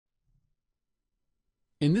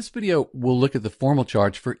In this video, we'll look at the formal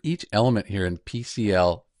charge for each element here in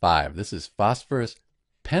PCl5. This is phosphorus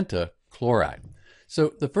pentachloride.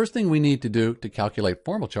 So the first thing we need to do to calculate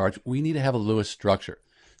formal charge, we need to have a Lewis structure.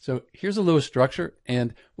 So here's a Lewis structure,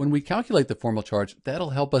 and when we calculate the formal charge,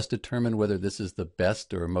 that'll help us determine whether this is the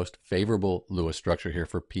best or most favorable Lewis structure here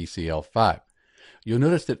for PCl5. You'll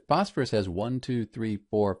notice that phosphorus has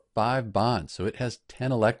 5 bonds, so it has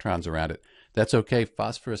 10 electrons around it. That's okay.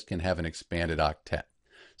 Phosphorus can have an expanded octet.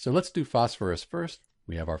 So let's do phosphorus first.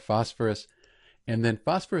 We have our phosphorus, and then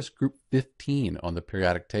phosphorus group 15 on the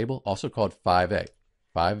periodic table, also called 5A,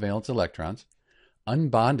 5 valence electrons,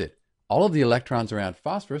 unbonded. All of the electrons around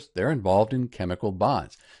phosphorus, they're involved in chemical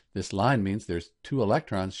bonds. This line means there's 2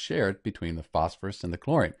 electrons shared between the phosphorus and the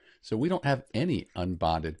chlorine. So we don't have any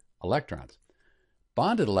unbonded electrons.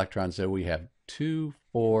 Bonded electrons, though, we have 2,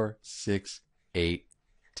 4, 6, 8,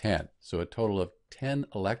 10. So a total of 10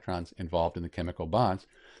 electrons involved in the chemical bonds,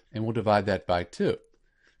 and we'll divide that by 2.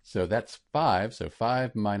 So that's 5. So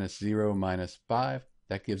 5 minus 0 minus 5,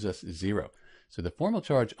 that gives us 0. So the formal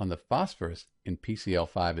charge on the phosphorus in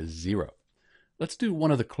PCl5 is 0. Let's do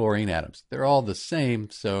one of the chlorine atoms. They're all the same,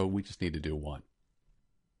 so we just need to do one.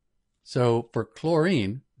 So for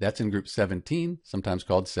chlorine, that's in group 17, sometimes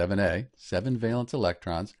called 7A, 7 valence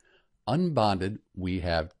electrons. Unbonded, we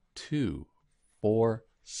have 2, 4,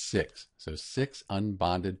 6. So 6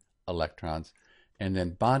 unbonded electrons. And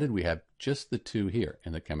then bonded, we have just the 2 here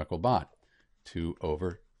in the chemical bond, 2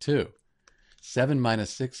 over 2. 7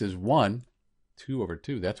 minus 6 is 1. 2 over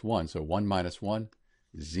 2, that's 1. So 1 minus 1,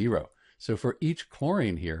 0. So for each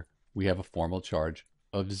chlorine here, we have a formal charge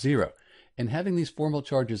of 0. And having these formal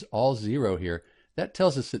charges all 0 here, that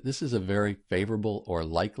tells us that this is a very favorable or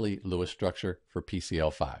likely Lewis structure for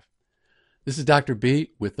PCl5. This is Dr.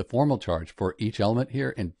 B with the formal charge for each element here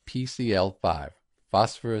in PCl5,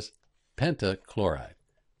 phosphorus pentachloride.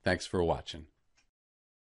 Thanks for watching.